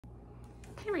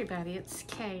Hey everybody, it's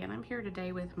Kay and I'm here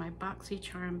today with my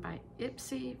Boxycharm by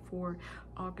Ipsy for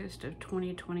August of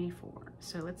 2024.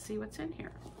 So let's see what's in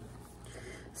here.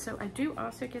 So I do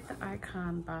also get the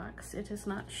icon box. It is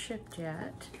not shipped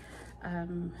yet.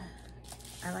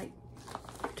 I like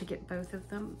to get both of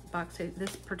them.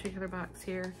 This particular box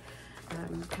here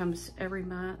comes every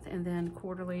month, and then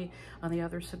quarterly on the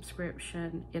other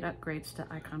subscription it upgrades to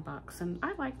icon box, and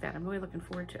I like that. I'm really looking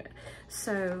forward to it.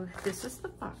 So this is the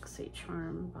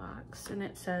Boxycharm box, and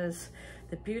it says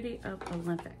the beauty of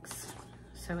Olympics.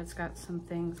 So it's got some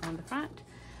things on the front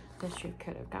that you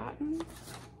could have gotten,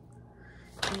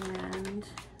 and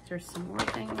there's some more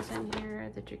things in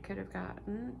here that you could have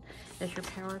gotten as your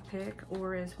power pick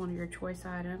or as one of your choice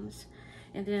items.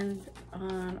 And then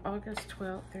on August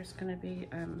 12th, there's going to be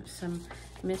some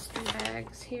mystery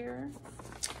bags here.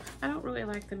 I don't really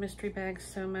like the mystery bags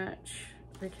so much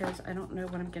because I don't know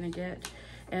what I'm going to get.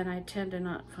 And I tend to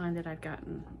not find that I've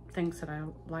gotten things that I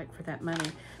like for that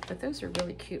money. But those are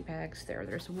really cute bags there.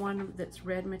 There's one that's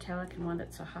red metallic and one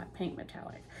that's a hot pink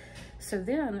metallic. So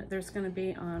then there's going to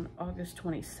be on August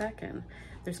 22nd,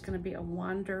 there's going to be a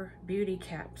Wander Beauty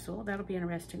capsule. That'll be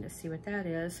interesting to see what that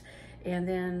is. And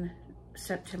then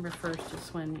September 1st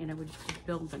is when, you know, we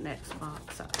build the next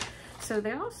box up. So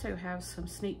they also have some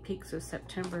sneak peeks of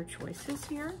September choices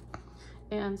here,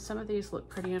 and some of these look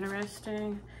pretty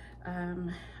interesting.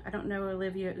 I don't know,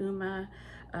 Olivia Uma,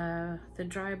 the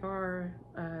Dry Bar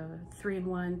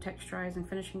 3-in-1 texturizing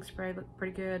finishing spray looked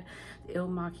pretty good. The Il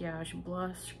Makiage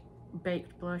blush,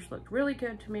 baked blush looked really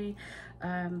good to me.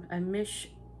 A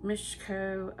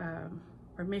Mishcho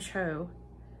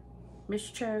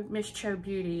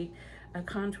Beauty, a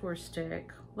contour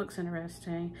stick, looks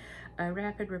interesting. A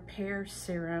Rapid Repair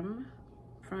Serum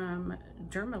from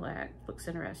Dermalect, looks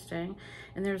interesting.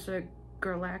 And there's a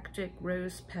Galactic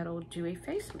Rose Petal Dewy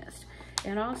Face Mist.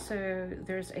 And also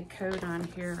there's a code on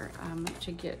here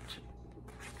to get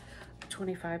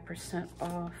 25%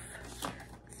 off.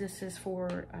 This is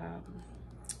for,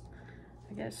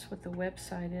 I guess what the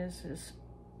website is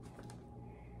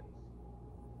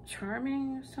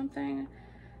Charming something.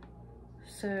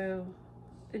 So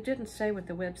it didn't say what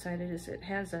the website is. It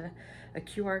has a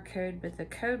QR code, but the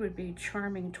code would be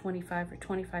Charming 25 or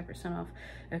 25% off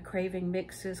Craving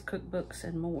mixes, cookbooks,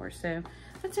 and more. So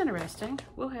that's interesting.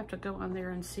 We'll have to go on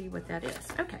there and see what that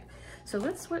is. Okay, so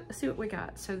let's see what we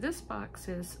got. So this box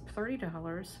is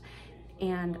 $30,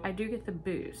 and I do get the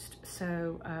boost,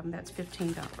 so that's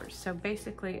 $15. So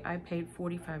basically I paid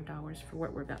 $45 for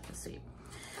what we're about to see.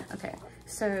 Okay,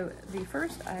 so the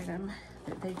first item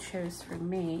that they chose for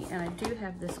me, and I do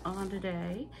have this on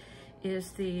today,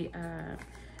 is the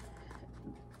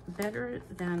Better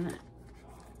Than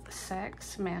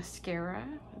Sex mascara.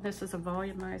 This is a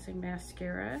volumizing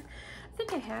mascara. I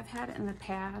think I have had it in the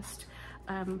past,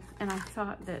 and I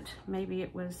thought that maybe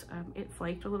it was it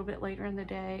flaked a little bit later in the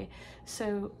day,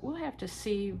 so we'll have to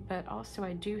see. But also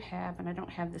I do have, and I don't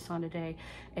have this on today,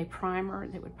 a primer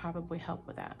that would probably help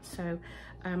with that. So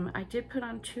I did put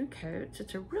on 2 coats.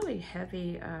 It's a really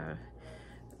heavy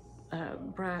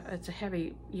it's a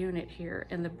heavy unit here,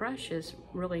 and the brush is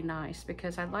really nice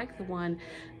because I like the one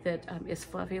that is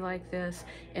fluffy like this,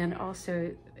 and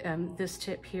also this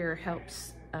tip here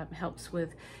helps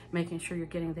with making sure you're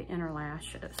getting the inner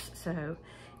lashes. So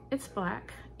it's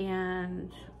black,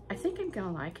 and I think I'm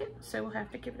gonna like it, so we'll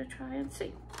have to give it a try and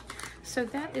see. So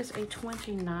that is a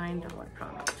 $29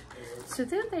 product. So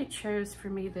then they chose for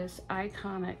me this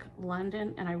Iconic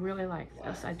London, and I really like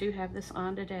this. I do have this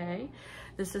on today.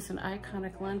 This is an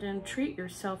Iconic London Treat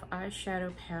Yourself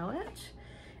eyeshadow palette,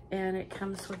 and it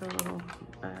comes with a little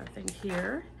thing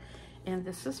here, and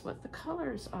this is what the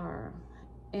colors are.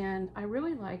 And I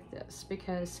really like this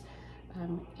because,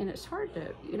 and it's hard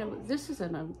to, you know, this is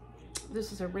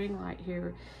a ring light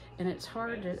here, and it's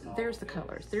hard to, there's the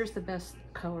colors. There's the best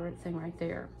color thing right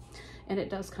there. And it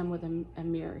does come with a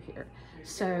mirror here.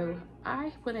 So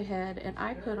I went ahead and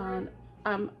I put on,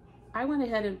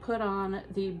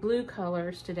 the blue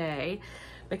colors today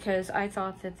because I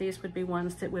thought that these would be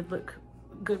ones that would look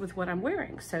good with what I'm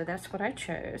wearing. So that's what I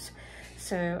chose.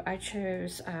 So I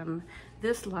chose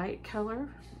this light color,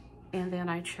 and then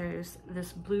I chose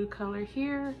this blue color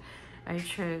here. I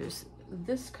chose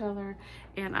this color,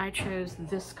 and I chose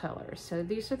this color. So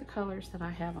these are the colors that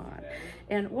I have on.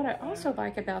 And what I also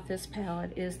like about this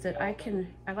palette is that I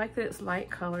like that it's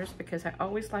light colors because I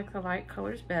always like the light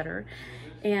colors better.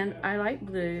 And I like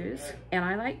blues, and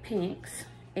I like pinks,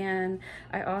 and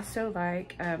I also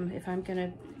like, if I'm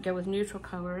gonna go with neutral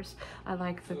colors, I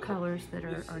like the colors that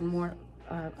are more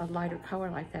a lighter color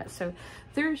like that. So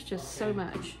there's just so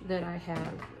much that I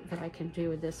have that I can do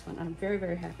with this one. I'm very,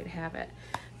 very happy to have it.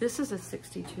 This is a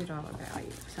 $62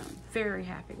 value, so I'm very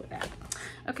happy with that.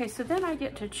 Okay, so then I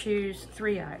get to choose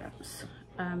 3 items.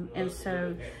 And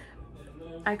so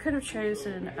I could have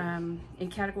chosen in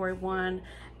category 1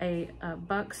 a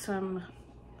Buxom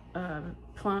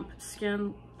plump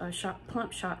skin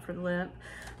plump shot for the lip,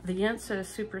 the Yensa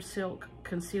Super Silk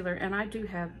Concealer, and I do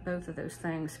have both of those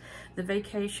things. The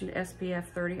Vacation SPF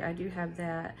 30, I do have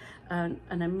that. An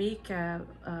Amika,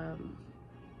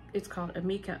 it's called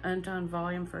Amika Undone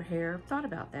Volume for Hair. Thought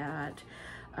about that.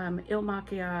 Il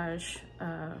Makiage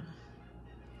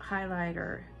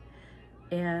highlighter,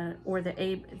 or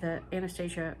the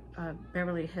Anastasia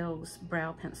Beverly Hills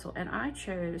brow pencil, and I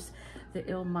chose the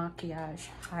Il Makiage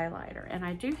highlighter, and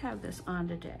I do have this on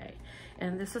today,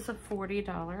 and this is a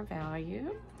 $40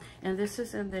 value, and this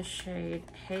is in the shade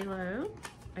Halo.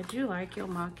 I do like Il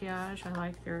Makiage. I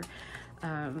like their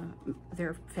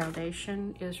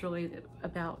foundation is really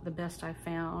about the best I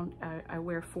found. I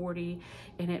wear 40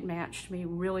 and it matched me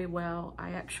really well.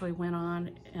 I actually went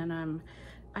on and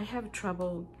I have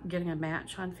trouble getting a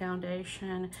match on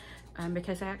foundation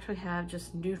because I actually have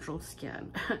just neutral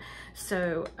skin.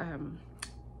 So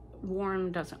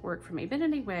warm doesn't work for me. But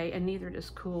anyway, and neither does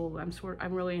cool.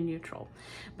 I'm really a neutral.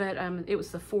 But it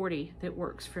was the 40 that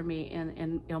works for me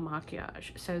in Il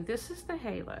Makiage. So this is the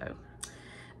Halo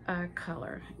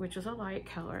color, which is a light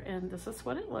color, and this is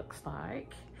what it looks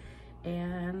like.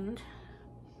 And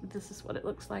this is what it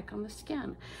looks like on the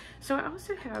skin. So I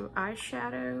also have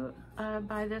eyeshadow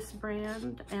by this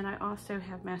brand, and I also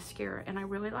have mascara, and I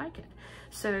really like it.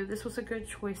 So this was a good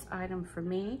choice item for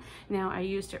me. Now I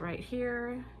used it right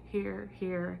here, here,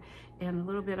 here, and a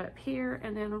little bit up here,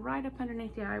 and then right up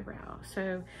underneath the eyebrow.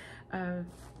 So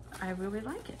I really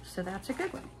like it. So that's a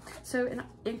good one. So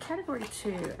in category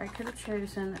 2, I could have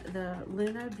chosen the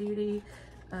Luna Beauty,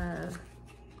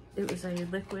 it was a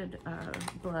liquid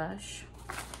blush.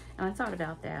 And I thought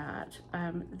about that.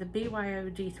 The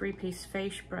BYOD 3-piece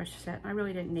face brush set, I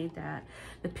really didn't need that.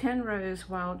 The Penrose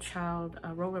Wild Child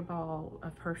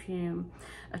Rollerball perfume,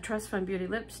 a Trust Fund Beauty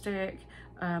lipstick,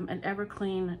 an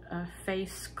Everclean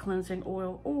face cleansing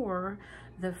oil, or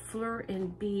the Fleur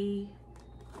and Bee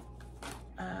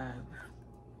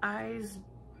Eyes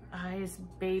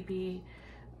Baby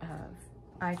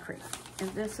eye cream. And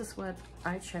this is what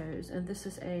I chose, and this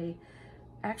is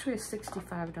actually a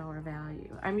 $65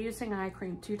 value. I'm using eye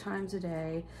cream 2 times a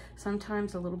day,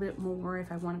 sometimes a little bit more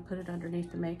if I want to put it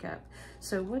underneath the makeup.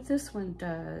 So what this one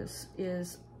does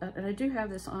is, and I do have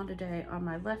this on today on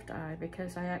my left eye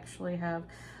because I actually have,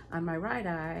 on my right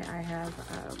eye, I have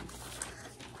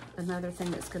another thing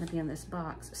that's going to be in this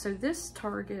box. So this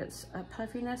targets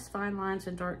puffiness, fine lines,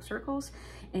 and dark circles,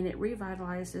 and it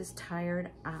revitalizes tired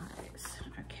eyes.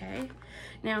 Okay,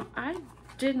 now I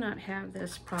did not have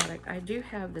this product. I do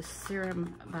have the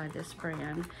serum by this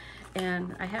brand,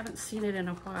 and I haven't seen it in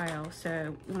a while.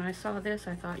 So when I saw this,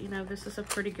 I thought, you know, this is a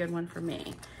pretty good one for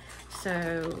me.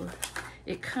 So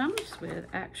it comes with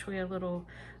actually a little,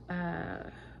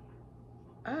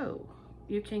 oh,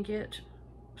 you can get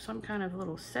some kind of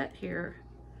little set here.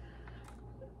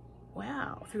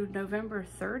 Wow, through November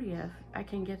 30th, I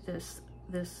can get this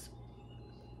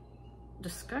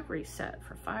discovery set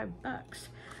for $5.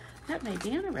 That may be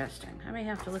interesting. I may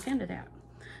have to look into that.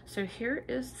 So here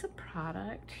is the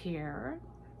product here,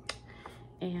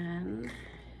 and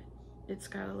it's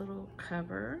got a little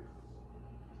cover.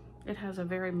 It has a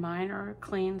very minor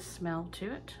clean smell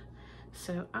to it.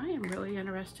 So I am really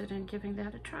interested in giving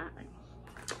that a try.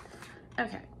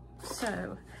 Okay,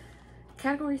 so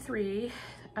category 3,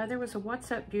 there was a What's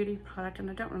Up Beauty product,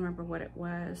 and I don't remember what it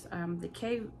was. The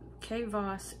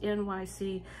K-Voss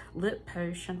NYC Lip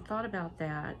Potion, thought about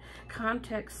that.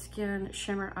 Context Skin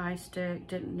Shimmer Eye Stick,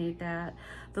 didn't need that.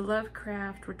 The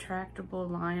Lovecraft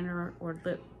Retractable Liner or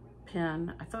Lip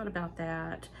Pen, I thought about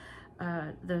that.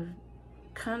 The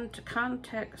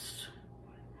Context,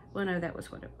 well no, that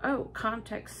was what it, oh,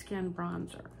 Context Skin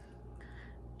Bronzer.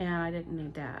 And I didn't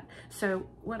need that. So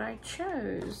what I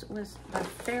chose was by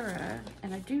Farrah,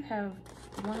 and I do have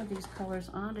one of these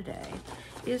colors on today,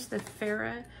 is the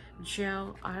Farrah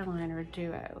Gel Eyeliner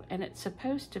Duo, and it's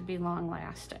supposed to be long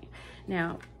lasting.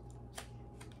 Now,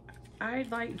 I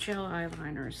like gel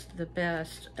eyeliners the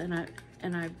best, and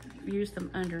I use them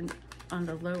on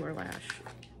the lower lash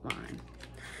line.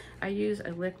 I use a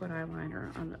liquid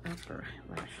eyeliner on the upper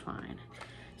lash line.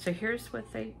 So here's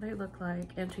what they look like,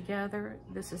 and together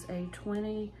this is a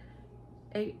 $28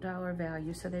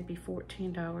 value, so they'd be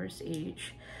 $14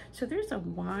 each. So there's a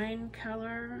wine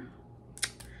color,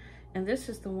 And this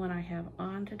is the one I have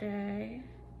on today.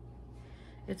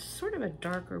 It's sort of a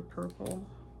darker purple.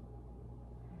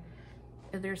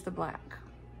 And there's the black,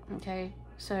 okay?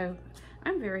 So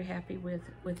I'm very happy with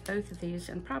both of these,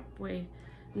 and probably,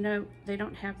 no, they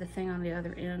don't have the thing on the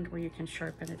other end where you can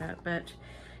sharpen it up, but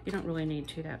you don't really need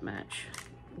to that much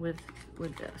with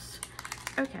this.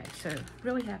 Okay, so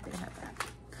really happy to have that.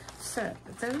 So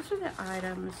those are the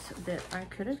items that I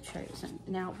could have chosen.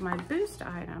 Now my boost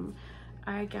item,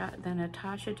 I got the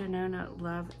Natasha Denona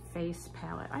Love Face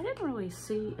Palette. I didn't really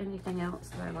see anything else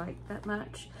that I liked that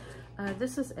much.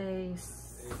 This is a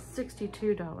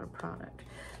 $62 product.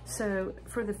 So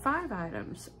for the 5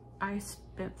 items, I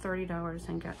spent $30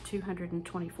 and got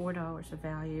 $224 of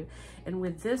value. And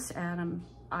with this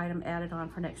item added on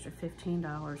for an extra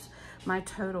 $15, my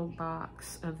total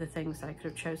box of the things I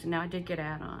could have chosen. Now I did get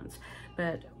add-ons,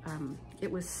 but it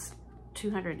was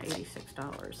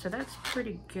 $286. So that's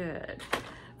pretty good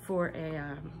for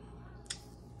a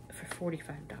for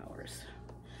 $45.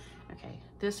 Okay,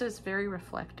 this is very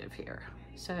reflective here.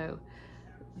 So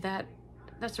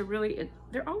that's a really,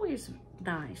 they're always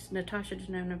nice. Natasha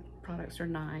Denona products are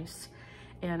nice.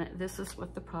 And this is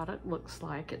what the product looks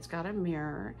like. It's got a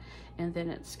mirror, and then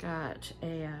it's got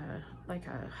a like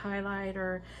a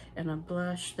highlighter and a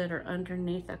blush that are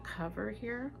underneath a cover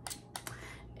here.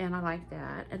 And I like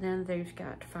that. And then they've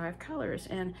got 5 colors,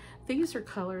 and these are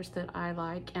colors that I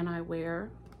like and I wear.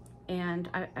 And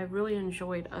I really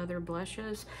enjoyed other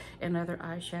blushes and other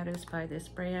eyeshadows by this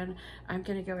brand. I'm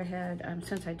gonna go ahead,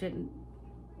 since I didn't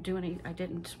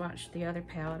swatch the other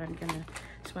palette, I'm gonna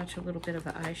swatch a little bit of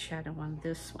the eyeshadow on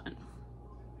this one.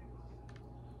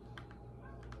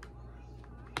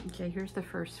 Okay, here's the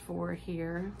first 4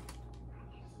 here.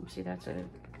 See, that's a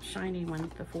shiny one,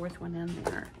 the 4th one in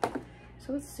there.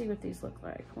 So let's see what these look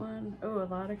like. Oh, a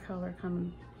lot of color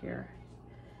coming here.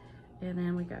 And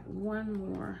then we got one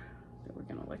more that we're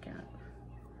gonna look at.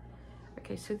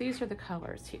 Okay, so these are the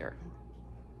colors here.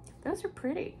 Those are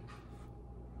pretty.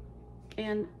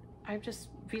 And this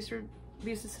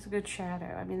is a good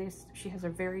shadow. I mean, she has a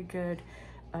very good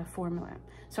formula.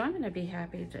 So I'm gonna be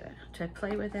happy to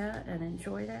play with that and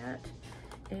enjoy that.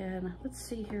 And let's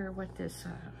see here what this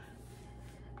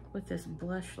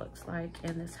blush looks like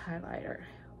and this highlighter.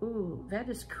 Ooh, that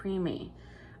is creamy.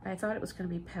 I thought it was gonna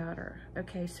be powder.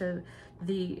 Okay, so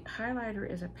the highlighter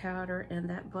is a powder and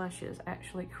that blush is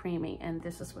actually creamy, and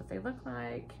this is what they look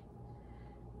like.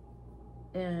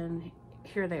 And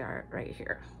here they are right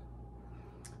here.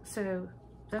 So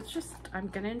that's just, I'm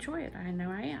gonna enjoy it. I know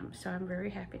I am, so I'm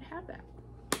very happy to have that.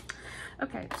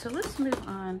 Okay, so let's move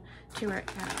on to our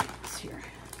add-ons here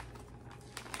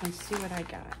and see what I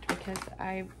got, because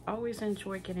I always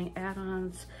enjoy getting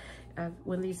add-ons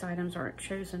when these items aren't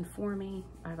chosen for me.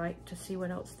 I like to see what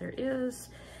else there is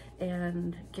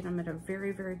and get them at a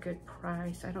very, very good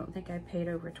price. I don't think I paid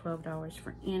over $12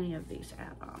 for any of these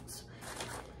add-ons.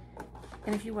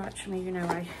 And if you watch me, you know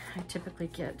I typically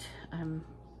get,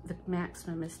 the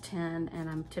maximum is 10, and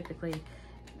I'm typically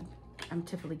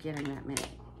getting that many,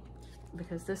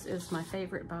 because this is my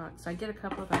favorite box. I get a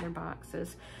couple of other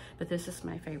boxes, but this is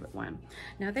my favorite one.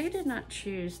 Now, they did not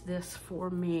choose this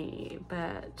for me,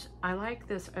 but I like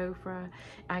this Ofra.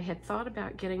 I had thought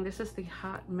about getting, this is the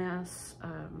Hot Mess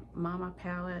Mama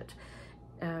palette.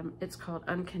 It's called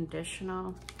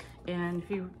Unconditional. And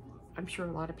I'm sure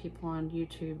a lot of people on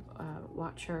YouTube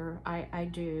watch her. I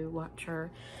do watch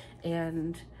her.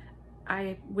 And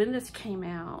when this came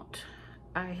out,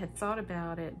 I had thought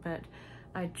about it, but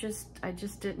I just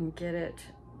didn't get it.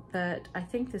 But I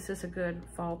think this is a good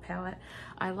fall palette.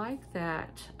 I like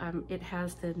that it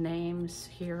has the names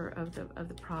here of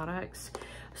the products.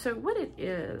 So what it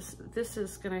is, this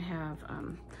is gonna have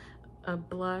a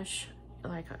blush,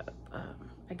 like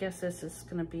I guess this is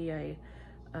gonna be a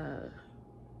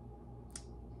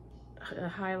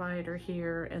highlighter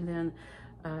here, and then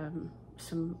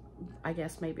some, I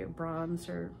guess maybe a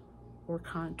bronzer or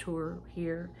contour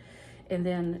here. And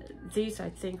then these, I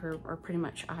think, are pretty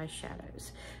much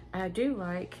eyeshadows. I do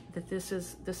like that this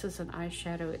is an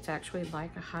eyeshadow. It's actually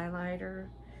like a highlighter,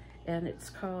 and it's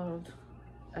called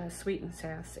Sweet and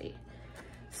Sassy.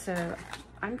 So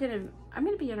I'm gonna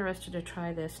be interested to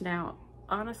try this. Now,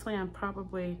 honestly, I'm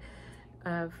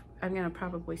gonna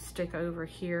probably stick over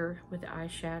here with the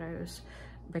eyeshadows,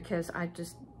 because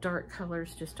dark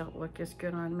colors just don't look as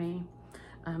good on me.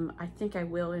 I think I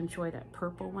will enjoy that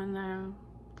purple one though.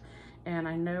 And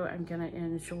I know I'm gonna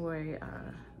enjoy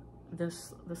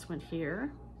this one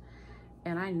here.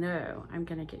 And I know I'm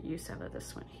gonna get use out of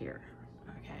this one here.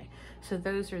 Okay, so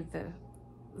those are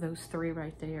those 3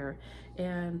 right there.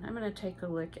 And I'm gonna take a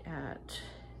look at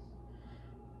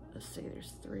let's see,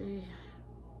 there's 3.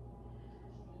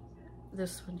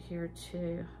 This one here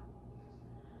too.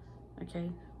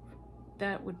 Okay,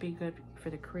 that would be good for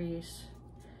the crease.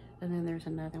 And then there's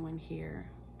another one here,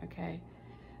 okay?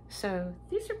 So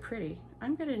these are pretty.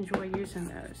 I'm gonna enjoy using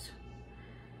those.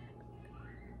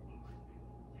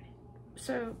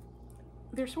 So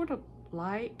they're sort of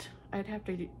light. I'd have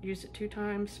to use it 2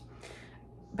 times,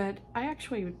 but I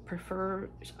actually prefer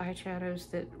eyeshadows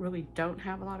that really don't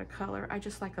have a lot of color. I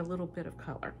just like a little bit of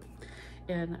color.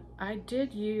 And I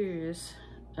did use,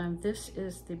 this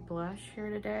is the blush here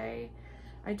today.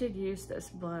 I did use this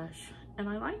blush and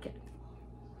I like it.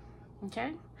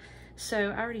 Okay, so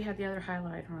I already had the other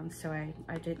highlighter on, so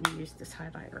I didn't use this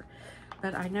highlighter.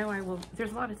 But I know I will,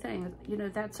 there's a lot of things, you know,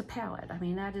 that's a palette. I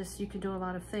mean, that is, you can do a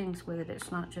lot of things with it.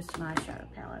 It's not just an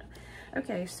eyeshadow palette.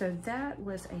 Okay, so that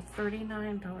was a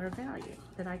 $39 value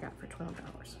that I got for $12.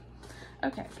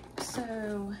 Okay,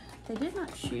 so they did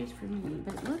not choose for me,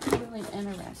 but it looked really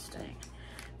interesting.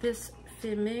 This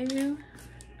Fimu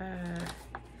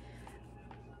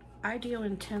Ideal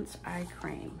Intense Eye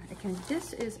Cream. Again,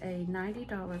 this is a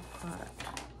 $90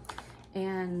 product,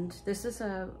 and this is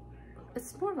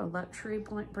it's more of a luxury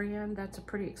brand. That's a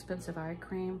pretty expensive eye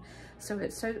cream. So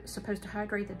it's supposed to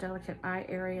hydrate the delicate eye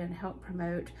area and help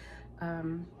promote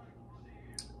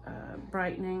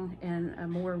brightening and a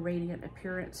more radiant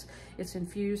appearance. It's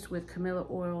infused with camellia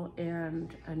oil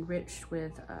and enriched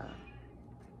with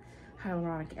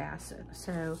hyaluronic acid.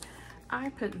 So I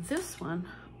put this one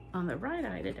on the right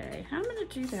eye today. I'm gonna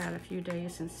do that a few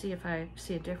days and see if I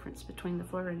see a difference between the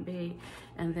Fleur and Bee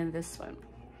and then this one.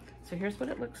 So here's what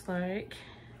it looks like.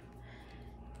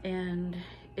 And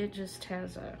it just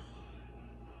has a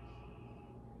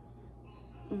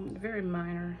very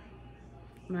minor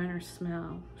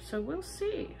smell. So we'll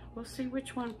see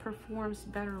which one performs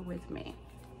better with me.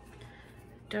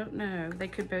 Don't know, they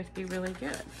could both be really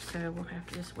good. So we'll have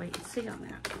to just wait and see on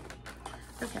that.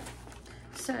 Okay,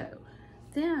 so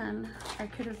then I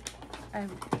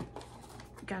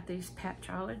got these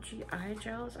Patchology eye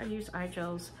gels. I use eye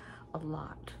gels a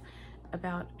lot,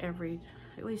 about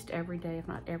at least every day, if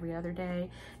not every other day.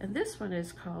 And this one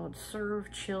is called Serve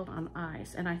Chilled on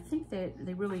Ice. And I think that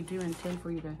they really do intend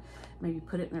for you to maybe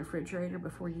put it in the refrigerator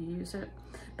before you use it.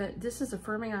 But this is a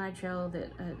firming eye gel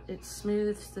that it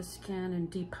smooths the skin and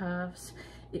depuffs.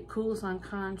 It cools on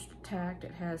contact.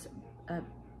 It has a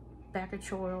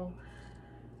Boxycharm,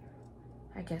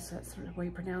 I guess that's the way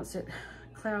you pronounce it,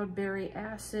 cloudberry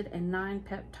acid and 9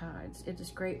 peptides. It is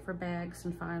great for bags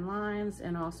and fine lines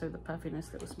and also the puffiness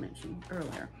that was mentioned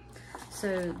earlier.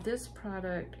 So this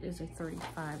product is a $35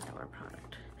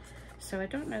 product. So I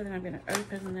don't know that I'm going to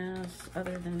open this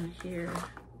other than here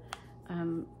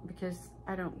because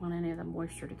I don't want any of the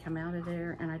moisture to come out of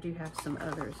there, and I do have some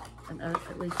others, and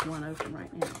at least one open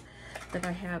right now. But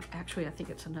I have, actually, I think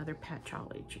it's another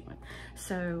Patchology one.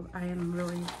 So I am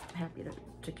really happy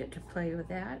to get to play with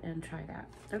that and try that.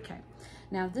 Okay,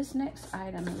 now this next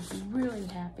item, I was really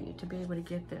happy to be able to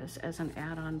get this as an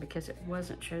add-on because it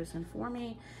wasn't chosen for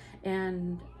me.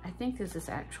 And I think this was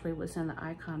in the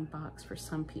icon box for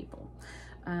some people.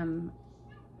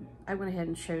 I went ahead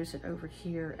and chose it over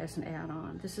here as an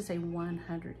add-on. This is a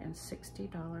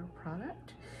 $160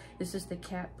 product. This is the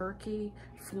Kat Berkey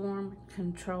Form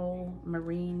Control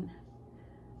Marine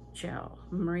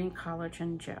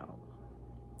Collagen Gel.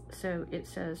 So it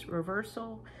says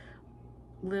Reversal,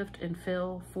 Lift and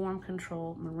Fill, Form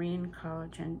Control Marine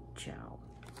Collagen Gel.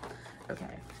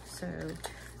 Okay, so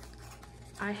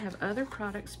I have other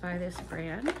products by this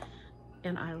brand,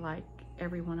 and I like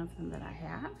every one of them that I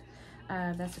have.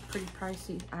 That's a pretty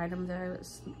pricey item though.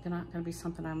 It's not gonna be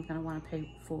something I'm gonna wanna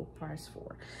pay full price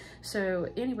for. So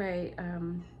anyway,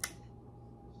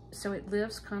 so it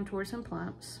lifts, contours, and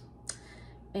plumps,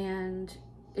 and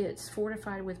it's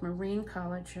fortified with marine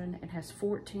collagen. It has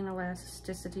 14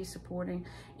 elasticity supporting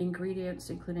ingredients,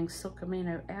 including silk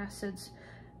amino acids,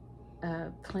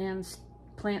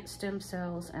 plant stem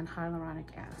cells, and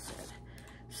hyaluronic acid.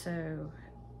 So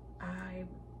I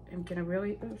am gonna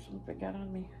really, oh, something got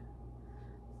on me.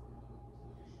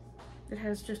 It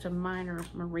has just a minor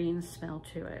marine smell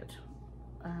to it.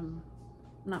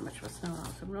 Not much of a smell at all,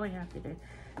 so I'm really happy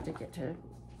to get to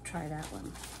try that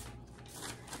one.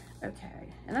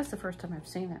 Okay, and that's the first time I've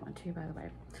seen that one too, by the way.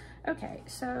 Okay,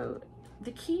 so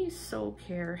the Keys Soul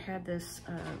Care had this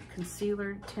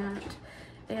concealer tint,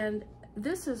 and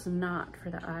this is not for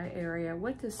the eye area.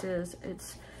 What this is,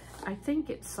 I think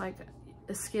it's like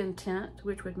a skin tint,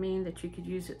 which would mean that you could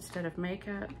use it instead of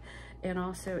makeup. And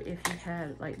also if you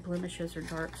had like blemishes or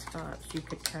dark spots, you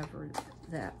could cover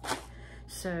that.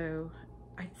 So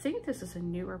I think this is a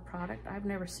newer product. I've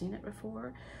never seen it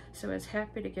before, so I was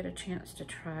happy to get a chance to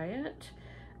try it.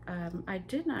 I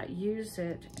did not use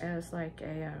it as like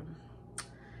a,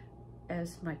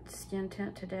 as my skin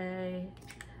tint today.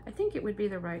 I think it would be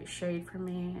the right shade for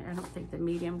me. I don't think the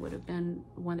medium would have been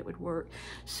one that would work.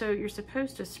 So you're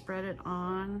supposed to spread it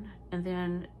on, and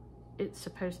then it's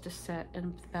supposed to set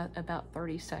in about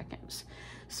 30 seconds.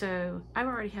 So I've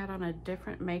already had on a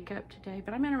different makeup today,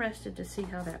 but I'm interested to see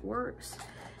how that works.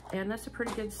 And that's a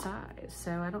pretty good size.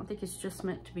 So I don't think it's just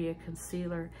meant to be a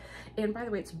concealer. And by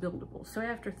the way, it's buildable. So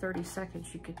after 30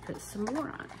 seconds, you could put some more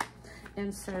on.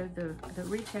 And so the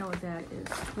retail of that is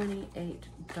 $28.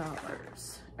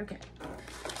 Okay,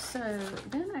 so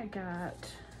then I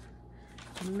got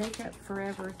Makeup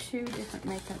Forever, 2 different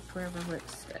Makeup Forever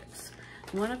lipsticks.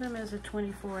 One of them is a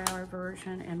 24-hour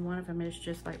version, and one of them is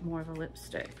just like more of a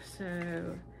lipstick.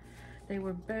 So they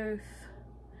were both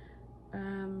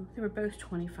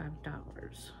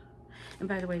 $25. And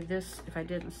by the way, this, if I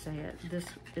didn't say it, this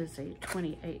is a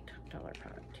 $28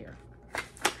 product here.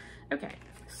 Okay,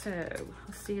 so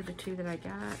let's see the 2 that I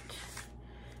got.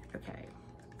 Okay,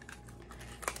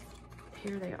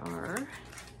 here they are.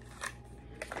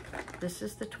 This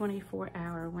is the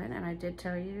 24-hour one, and I did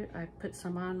tell you I put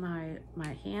some on my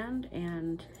hand,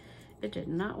 and it did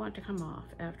not want to come off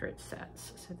after it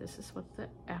sets. So this is what the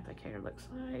applicator looks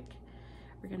like.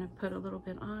 We're gonna put a little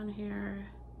bit on here.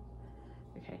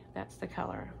 Okay, that's the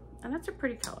color, and that's a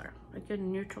pretty color, a good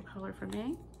neutral color for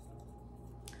me.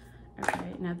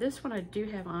 Okay, now this one I do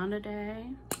have on today.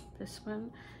 This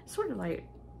one, sort of like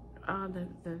on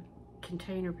the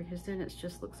container, because then it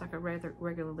just looks like a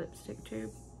regular lipstick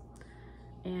tube.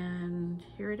 And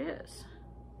here it is.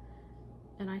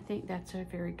 And I think that's a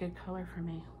very good color for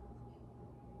me.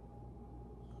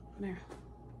 There.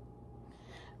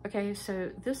 Okay,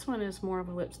 so this one is more of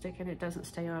a lipstick, and it doesn't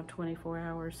stay on 24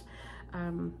 hours.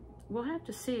 We'll have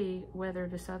to see whether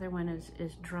this other one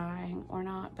is drying or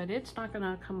not, but it's not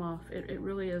gonna come off. It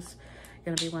really is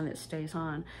gonna be one that stays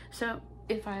on. So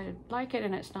if I like it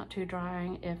and it's not too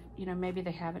drying, if, you know, maybe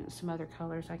they have it in some other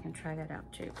colors, I can try that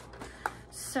out too.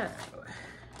 So,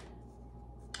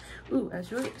 ooh, I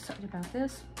was really excited about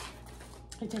this.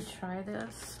 I did try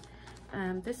this.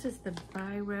 This is the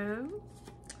Biro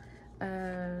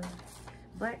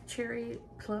Black Cherry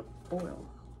Plump Oil,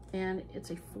 and it's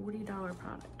a $40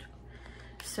 product.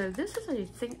 So this is a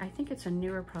thing, I think it's a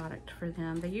newer product for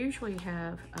them. They usually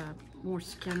have more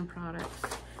skin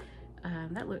products.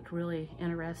 That looked really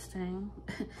interesting.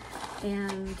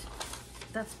 And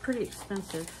that's pretty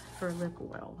expensive for lip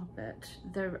oil, but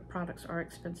their products are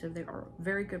expensive. They are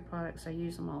very good products. I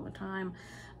use them all the time,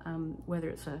 whether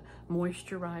it's a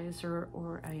moisturizer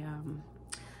or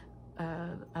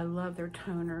I love their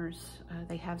toners.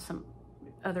 They have some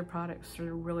other products that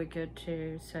are really good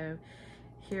too. So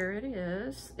here it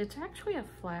is. It's actually a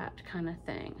flat kind of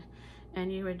thing,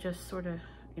 and you would just sort of,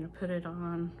 you know, put it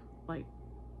on like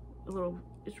a little.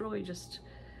 It's really just,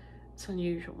 it's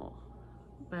unusual,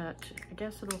 but I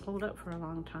guess it'll hold up for a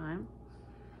long time.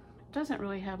 It doesn't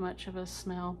really have much of a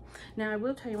smell. Now I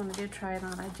will tell you, when I did try it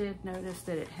on, I did notice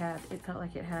that it felt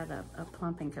like it had a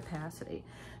plumping capacity.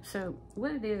 So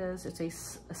what it is, it's a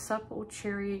supple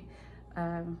cherry,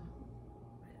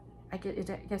 I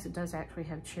guess it does actually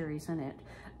have cherries in it,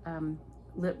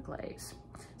 lip glaze.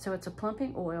 So it's a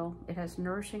plumping oil. It has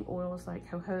nourishing oils like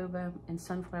jojoba and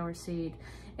sunflower seed,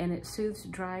 and it soothes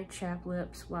dry, chapped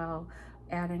lips while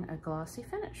adding a glossy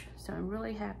finish. So I'm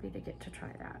really happy to get to try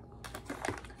that.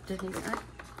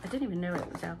 I didn't even know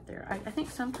it was out there. I think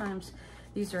sometimes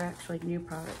these are actually new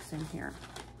products in here.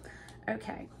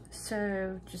 Okay,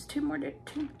 so just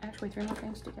actually 3 more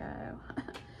things to go.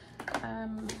 I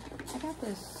got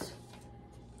this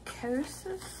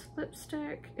Kosas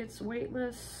lipstick. It's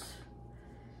weightless.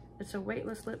 It's a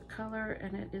weightless lip color,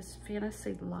 and it is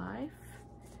Fantasy Life.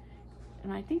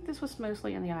 And I think this was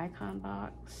mostly in the icon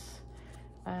box,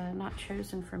 not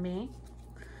chosen for me.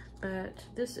 But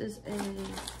this is a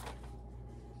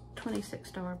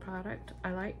 $26 product. I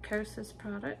like Kosas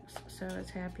products, so I was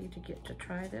happy to get to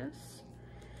try this.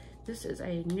 This is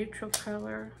a neutral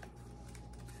color.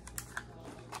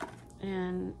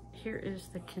 And here is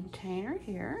the container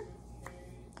here.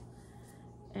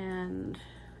 And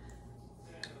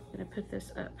I'm gonna put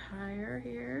this up higher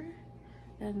here.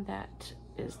 And that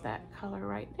is that color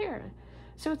right there.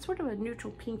 So it's sort of a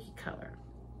neutral pinky color.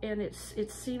 And it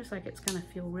seems like it's gonna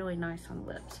feel really nice on the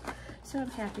lips. So I'm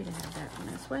happy to have that one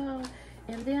as well.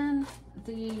 And then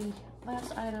the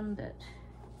last item that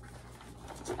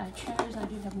I chose, I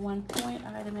do have one point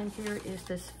item in here, is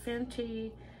this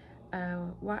Fenty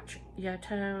Watch Ya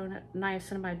Tone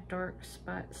Niacinamide Dark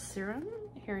Spot Serum.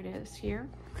 Here it is here.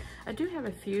 I do have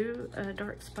a few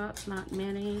dark spots, not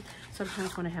many.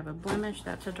 Sometimes when I have a blemish,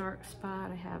 that's a dark spot.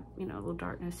 I have, you know, a little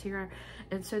darkness here.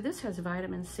 And so this has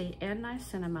vitamin C and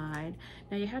niacinamide.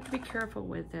 Now you have to be careful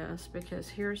with this because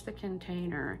here's the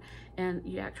container and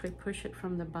you actually push it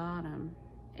from the bottom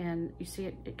and you see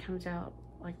it comes out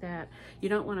like that. You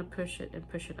don't want to push it and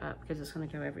push it up because it's going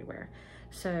to go everywhere.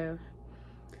 So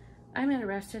I'm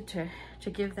interested to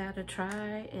give that a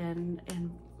try and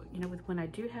you know, when I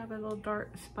do have a little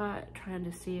dark spot, trying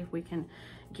to see if we can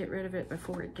get rid of it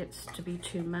before it gets to be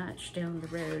too much down the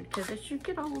road. Because as you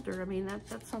get older, I mean,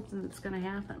 that's something that's going to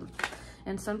happen.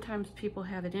 And sometimes people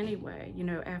have it anyway. You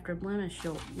know, after a blemish,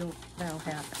 that'll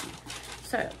happen.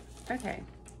 So, okay.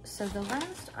 So the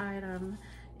last item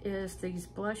is these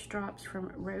blush drops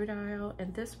from Rhode Isle.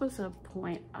 And this was a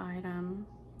point item.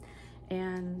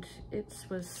 And it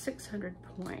was 600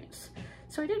 points.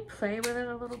 So I did play with it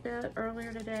a little bit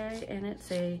earlier today, and it's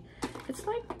like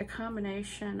a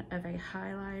combination of a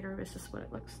highlighter. This is what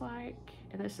it looks like,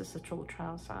 and this is the full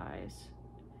trial size.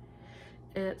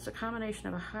 It's a combination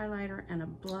of a highlighter and a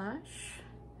blush.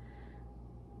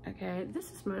 Okay,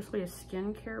 this is mostly a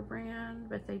skincare brand,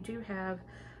 but they do have,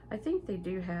 I think they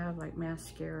do have like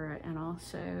mascara and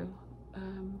also,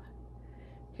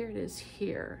 here it is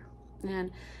here.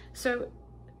 And so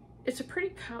it's a pretty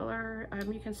color.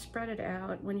 You can spread it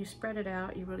out. When you spread it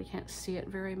out, you really can't see it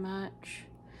very much.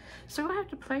 So I have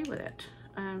to play with it.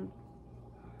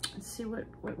 Let's see what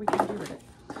we can do with it.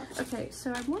 Okay,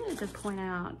 so I wanted to point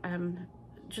out,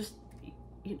 this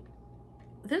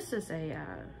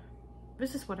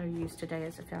is what I used today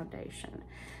as a foundation.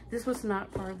 This was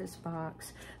not part of this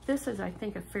box. This is, I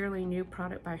think, a fairly new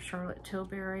product by Charlotte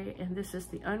Tilbury, and this is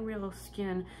the Unreal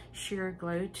Skin Sheer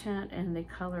Glow Tint in the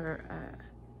color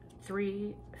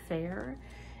 3 Fair.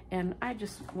 And I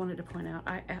just wanted to point out,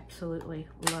 I absolutely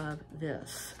love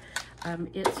this.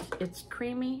 It's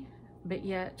creamy, but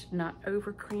yet not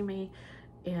over creamy.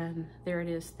 And there it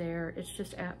is there. It's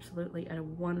just absolutely a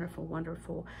wonderful,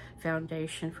 wonderful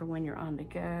foundation for when you're on the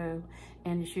go.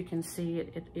 And as you can see,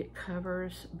 it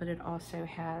covers, but it also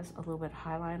has a little bit of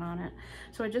highlight on it.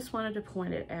 So I just wanted to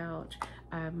point it out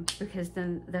because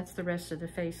then that's the rest of the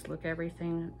face look,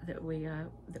 everything that we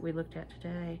looked at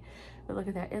today. But look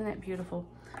at that, isn't that beautiful?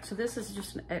 So this is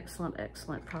just an excellent,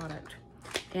 excellent product.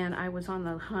 And I was on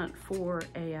the hunt for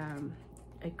a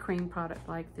cream product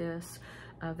like this.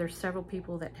 There's several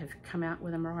people that have come out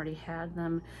with them or already had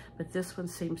them, but this one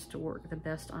seems to work the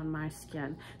best on my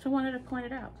skin. So I wanted to point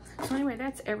it out. So anyway,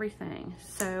 that's everything.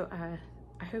 So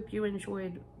I hope you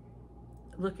enjoyed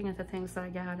looking at the things that I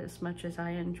got as much as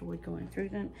I enjoyed going through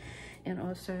them. And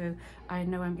also, I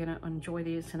know I'm gonna enjoy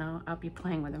these and I'll be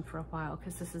playing with them for a while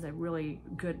because this is a really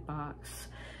good box.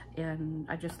 And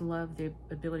I just love the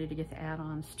ability to get the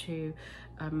add-ons too,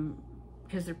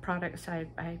 because they're products I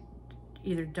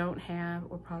either don't have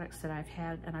or products that I've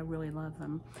had and I really love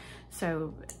them.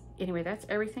 So anyway, that's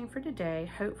everything for today.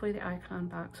 Hopefully the icon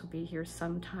box will be here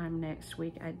sometime next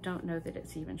week. I don't know that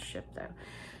it's even shipped though.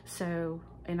 So,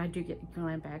 and I do get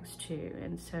glam bags too.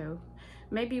 And so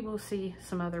maybe we'll see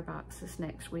some other boxes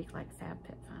next week like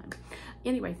FabFitFun.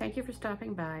 Anyway, thank you for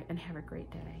stopping by and have a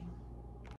great day.